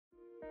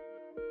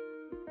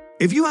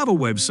If you have a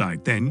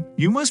website, then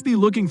you must be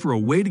looking for a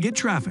way to get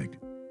traffic,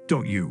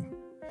 don't you?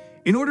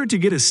 In order to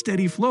get a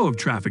steady flow of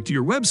traffic to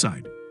your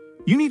website,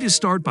 you need to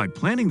start by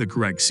planting the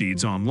correct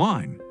seeds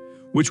online,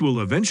 which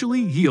will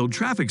eventually yield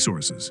traffic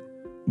sources.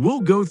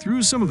 We'll go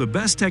through some of the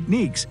best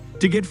techniques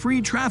to get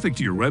free traffic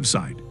to your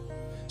website,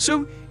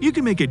 so you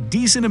can make a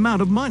decent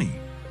amount of money.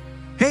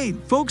 Hey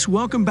folks,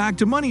 welcome back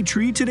to Money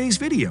Tree. Today's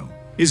video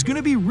is going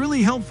to be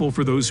really helpful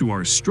for those who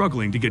are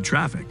struggling to get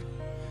traffic.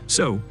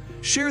 So,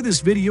 share this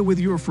video with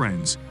your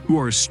friends who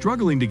are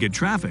struggling to get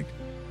traffic.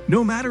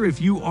 No matter if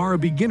you are a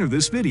beginner,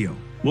 this video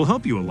will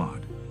help you a lot.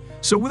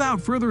 So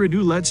without further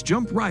ado, let's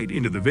jump right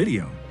into the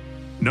video.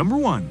 Number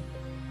 1.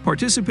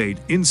 Participate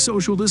in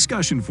social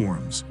discussion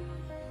forums.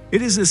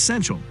 It is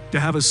essential to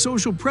have a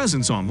social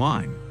presence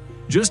online,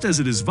 just as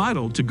it is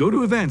vital to go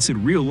to events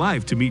in real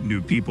life to meet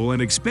new people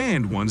and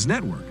expand one's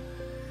network.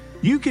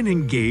 You can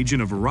engage in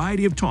a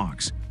variety of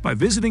talks by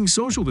visiting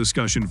social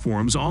discussion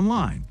forums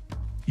online.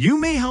 You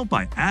may help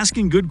by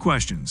asking good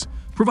questions,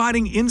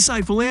 providing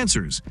insightful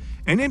answers,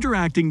 and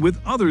interacting with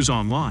others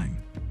online.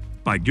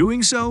 By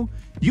doing so,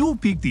 you'll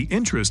pique the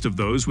interest of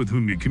those with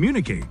whom you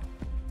communicate,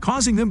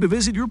 causing them to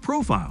visit your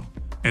profile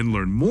and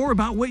learn more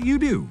about what you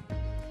do.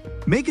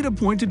 Make it a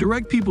point to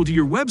direct people to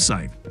your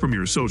website from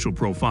your social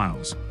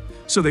profiles,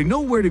 so they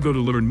know where to go to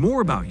learn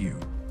more about you.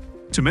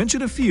 To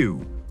mention a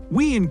few,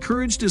 we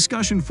encourage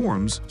discussion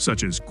forums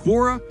such as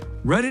Quora,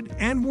 Reddit,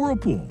 and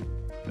Whirlpool.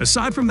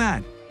 Aside from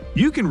that,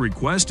 you can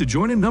request to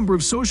join a number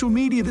of social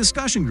media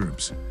discussion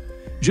groups.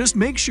 Just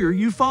make sure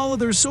you follow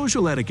their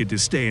social etiquette to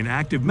stay an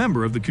active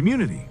member of the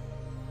community.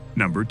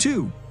 Number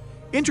 2.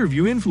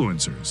 Interview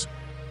influencers.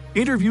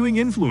 Interviewing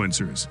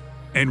influencers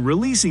and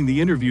releasing the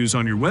interviews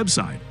on your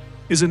website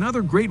is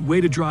another great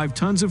way to drive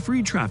tons of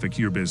free traffic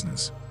to your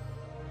business.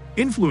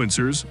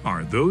 Influencers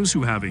are those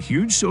who have a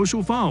huge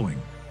social following.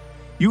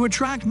 You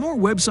attract more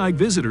website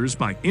visitors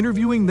by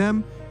interviewing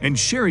them and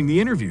sharing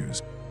the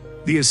interviews.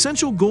 The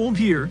essential goal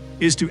here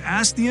is to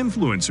ask the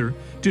influencer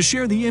to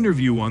share the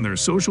interview on their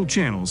social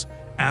channels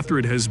after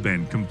it has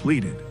been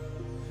completed.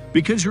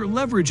 Because you're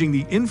leveraging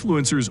the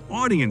influencer's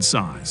audience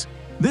size,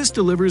 this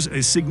delivers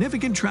a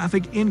significant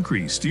traffic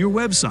increase to your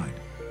website.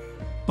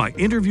 By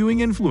interviewing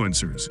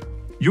influencers,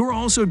 you're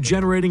also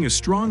generating a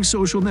strong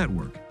social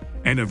network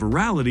and a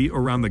virality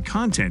around the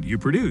content you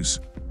produce.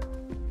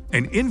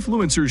 An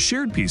influencer's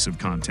shared piece of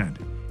content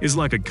is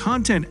like a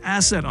content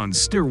asset on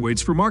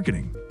steroids for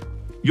marketing.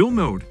 You'll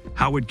note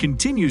how it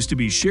continues to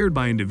be shared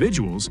by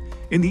individuals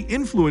in the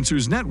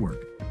influencer's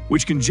network,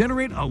 which can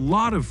generate a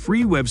lot of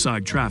free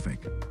website traffic.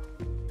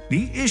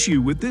 The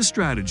issue with this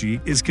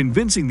strategy is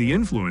convincing the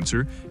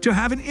influencer to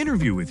have an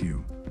interview with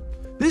you.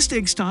 This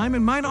takes time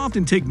and might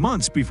often take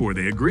months before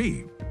they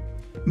agree.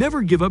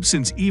 Never give up,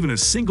 since even a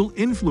single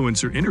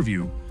influencer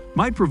interview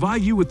might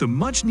provide you with the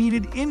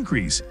much-needed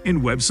increase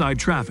in website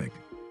traffic.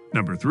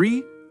 Number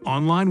 3.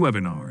 Online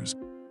webinars.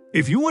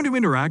 If you want to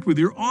interact with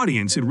your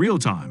audience in real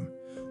time,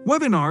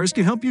 webinars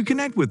can help you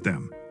connect with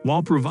them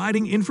while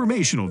providing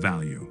informational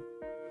value.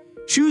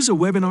 Choose a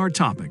webinar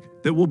topic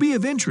that will be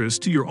of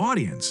interest to your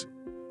audience.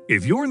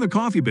 If you're in the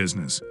coffee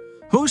business,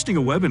 hosting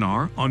a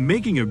webinar on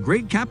making a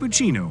great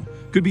cappuccino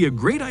could be a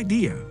great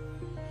idea.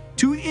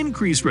 To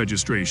increase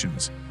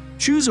registrations,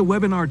 choose a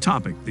webinar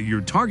topic that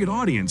your target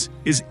audience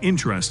is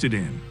interested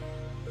in.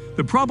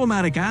 The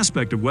problematic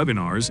aspect of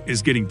webinars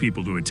is getting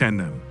people to attend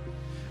them.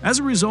 As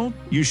a result,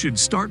 you should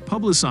start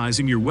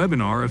publicizing your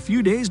webinar a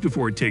few days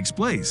before it takes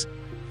place.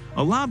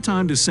 Allow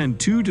time to send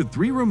 2 to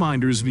 3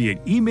 reminders via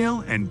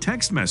email and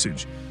text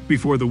message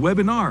before the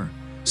webinar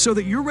so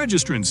that your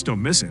registrants don't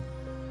miss it.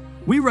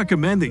 We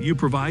recommend that you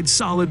provide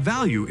solid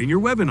value in your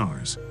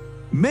webinars.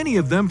 Many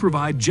of them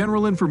provide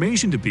general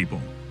information to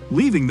people,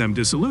 leaving them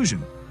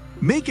disillusioned.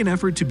 Make an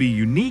effort to be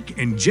unique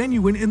and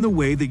genuine in the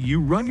way that you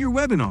run your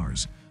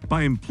webinars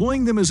by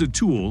employing them as a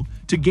tool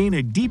to gain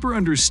a deeper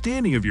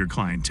understanding of your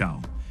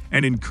clientele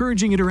and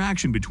encouraging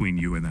interaction between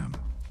you and them.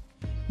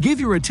 Give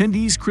your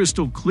attendees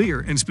crystal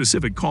clear and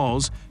specific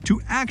calls to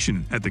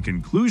action at the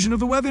conclusion of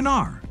the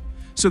webinar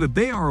so that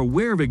they are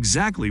aware of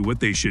exactly what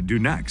they should do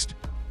next.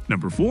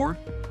 Number 4.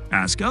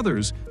 Ask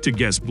others to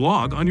guest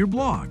blog on your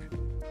blog.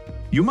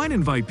 You might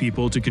invite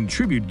people to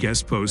contribute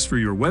guest posts for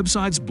your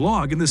website's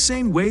blog in the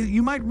same way that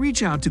you might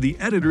reach out to the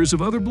editors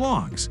of other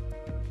blogs.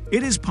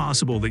 It is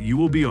possible that you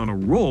will be on a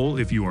roll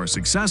if you are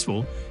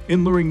successful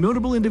in luring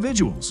notable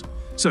individuals,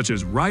 such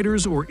as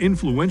writers or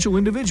influential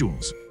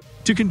individuals,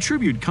 to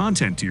contribute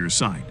content to your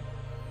site.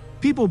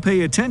 People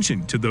pay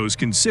attention to those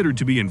considered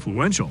to be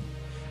influential,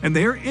 and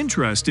they are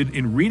interested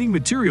in reading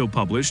material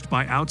published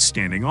by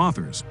outstanding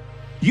authors.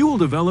 You will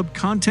develop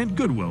content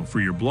goodwill for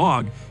your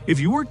blog if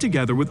you work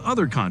together with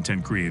other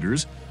content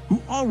creators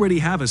who already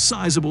have a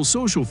sizable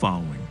social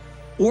following,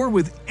 or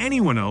with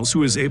anyone else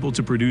who is able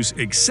to produce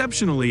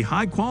exceptionally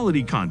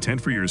high-quality content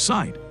for your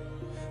site.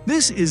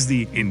 This is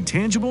the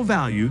intangible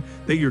value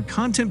that your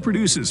content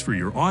produces for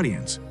your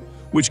audience,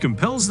 which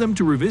compels them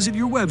to revisit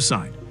your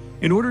website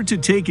in order to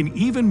take in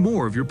even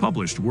more of your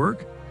published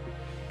work.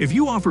 If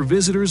you offer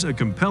visitors a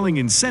compelling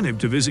incentive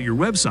to visit your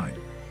website,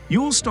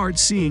 you will start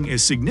seeing a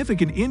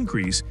significant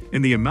increase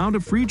in the amount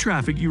of free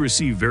traffic you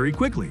receive very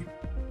quickly.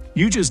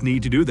 You just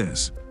need to do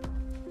this.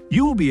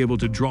 You will be able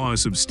to draw a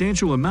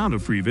substantial amount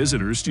of free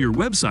visitors to your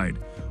website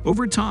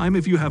over time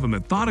if you have a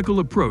methodical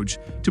approach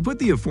to put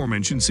the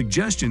aforementioned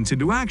suggestions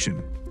into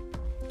action.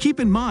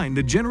 Keep in mind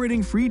that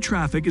generating free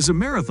traffic is a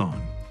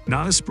marathon,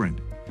 not a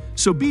sprint.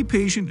 So be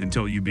patient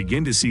until you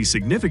begin to see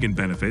significant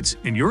benefits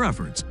in your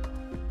efforts.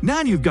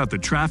 Now you've got the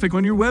traffic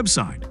on your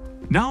website.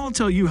 Now I'll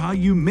tell you how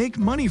you make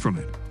money from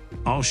it.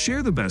 I'll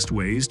share the best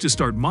ways to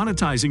start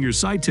monetizing your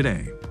site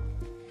today.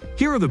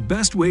 Here are the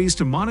best ways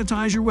to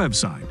monetize your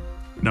website.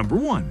 Number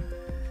 1.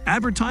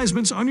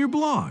 Advertisements on your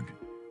blog.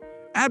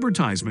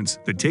 Advertisements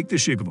that take the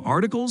shape of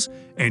articles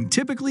and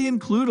typically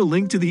include a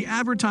link to the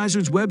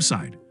advertiser's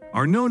website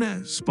are known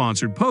as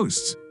sponsored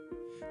posts.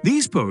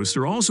 These posts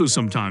are also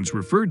sometimes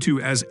referred to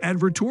as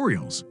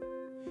advertorials.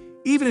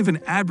 Even if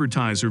an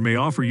advertiser may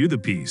offer you the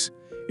piece,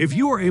 if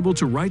you are able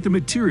to write the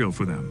material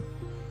for them,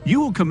 you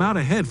will come out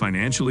ahead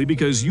financially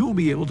because you will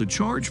be able to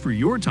charge for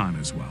your time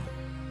as well.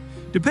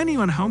 Depending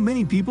on how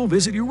many people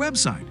visit your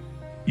website,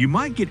 you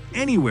might get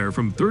anywhere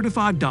from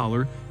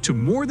 $35 to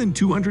more than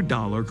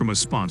 $200 from a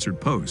sponsored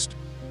post.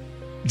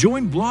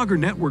 Join blogger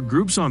network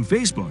groups on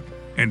Facebook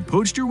and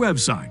post your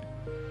website,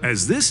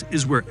 as this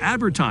is where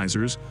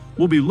advertisers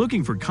will be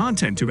looking for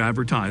content to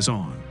advertise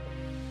on.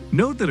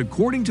 Note that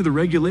according to the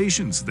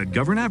regulations that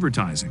govern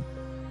advertising,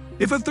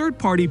 if a third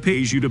party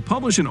pays you to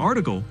publish an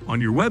article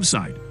on your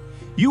website,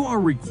 you are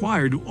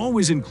required to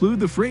always include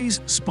the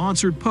phrase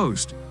 "sponsored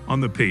post"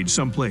 on the page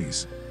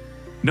someplace.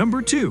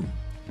 Number 2.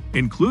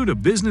 Include a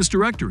business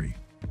directory.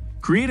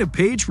 Create a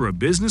page for a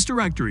business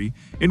directory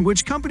in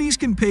which companies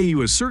can pay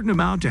you a certain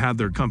amount to have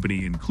their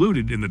company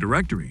included in the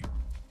directory.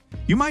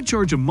 You might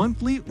charge a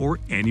monthly or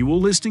annual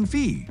listing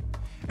fee,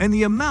 and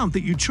the amount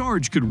that you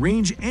charge could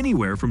range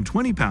anywhere from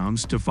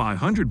 £20 to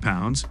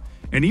 £500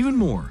 and even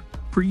more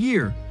per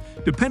year,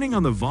 depending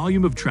on the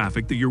volume of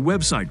traffic that your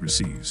website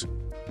receives.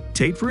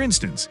 Take, for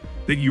instance,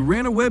 that you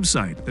ran a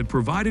website that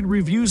provided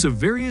reviews of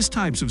various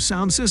types of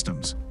sound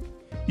systems.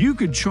 You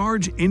could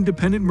charge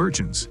independent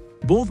merchants,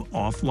 both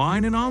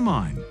offline and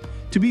online,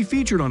 to be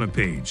featured on a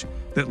page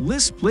that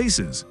lists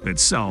places that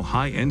sell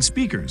high-end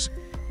speakers,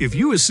 if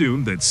you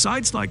assume that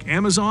sites like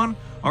Amazon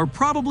are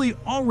probably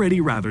already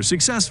rather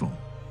successful.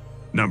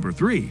 Number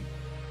 3.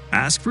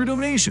 Ask for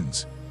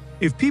donations.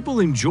 If people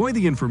enjoy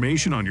the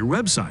information on your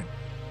website,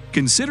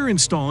 consider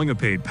installing a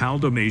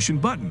PayPal donation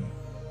button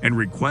and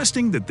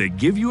requesting that they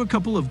give you a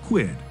couple of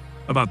quid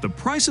about the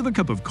price of a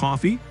cup of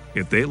coffee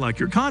if they like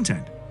your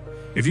content.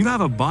 If you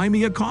have a Buy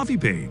Me a Coffee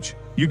page,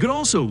 you could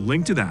also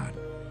link to that.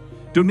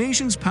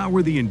 Donations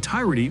power the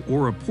entirety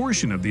or a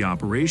portion of the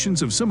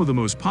operations of some of the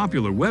most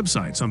popular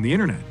websites on the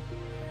internet,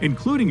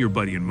 including your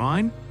buddy and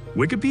mine,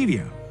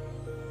 Wikipedia.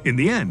 In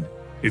the end,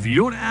 if you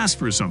don't ask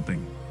for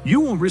something,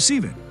 you won't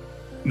receive it.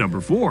 Number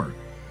 4.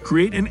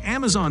 Create an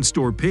Amazon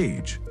store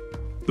page.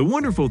 The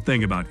wonderful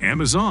thing about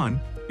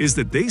Amazon is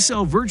that they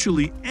sell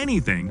virtually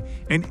anything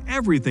and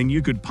everything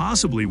you could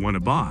possibly want to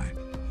buy.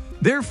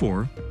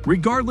 Therefore,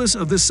 regardless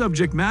of the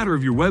subject matter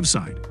of your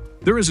website,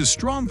 there is a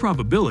strong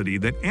probability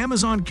that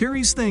Amazon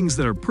carries things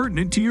that are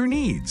pertinent to your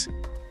needs.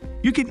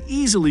 You can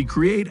easily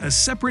create a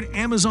separate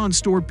Amazon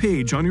store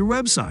page on your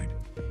website,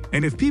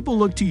 and if people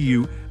look to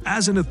you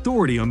as an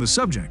authority on the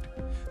subject,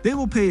 they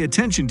will pay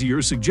attention to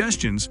your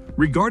suggestions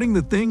regarding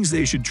the things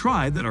they should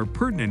try that are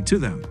pertinent to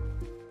them.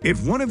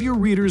 If one of your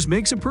readers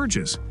makes a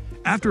purchase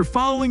after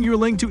following your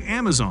link to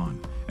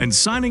Amazon and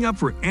signing up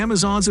for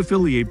Amazon's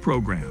affiliate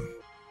program,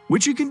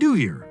 which you can do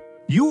here,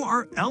 you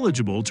are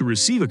eligible to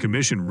receive a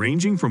commission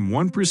ranging from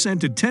 1%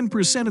 to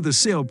 10% of the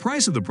sale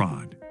price of the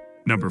product.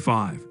 Number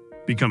 5.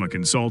 Become a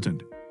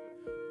consultant.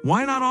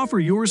 Why not offer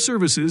your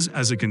services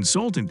as a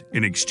consultant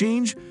in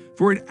exchange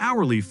for an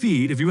hourly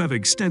fee if you have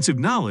extensive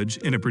knowledge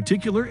in a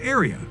particular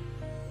area?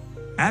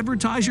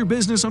 Advertise your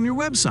business on your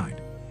website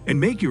and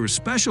make your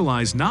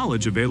specialized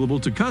knowledge available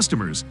to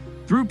customers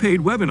through paid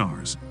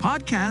webinars,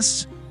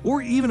 podcasts,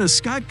 or even a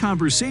Skype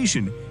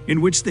conversation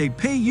in which they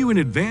pay you in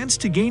advance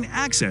to gain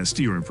access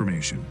to your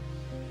information.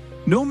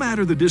 No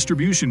matter the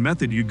distribution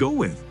method you go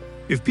with,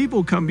 if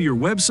people come to your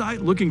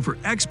website looking for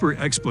expert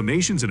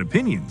explanations and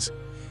opinions,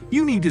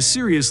 you need to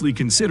seriously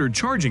consider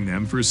charging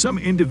them for some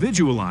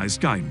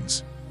individualized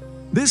guidance.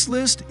 This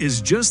list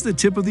is just the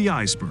tip of the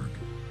iceberg.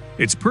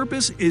 Its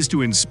purpose is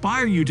to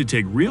inspire you to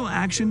take real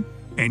action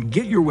and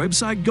get your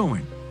website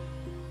going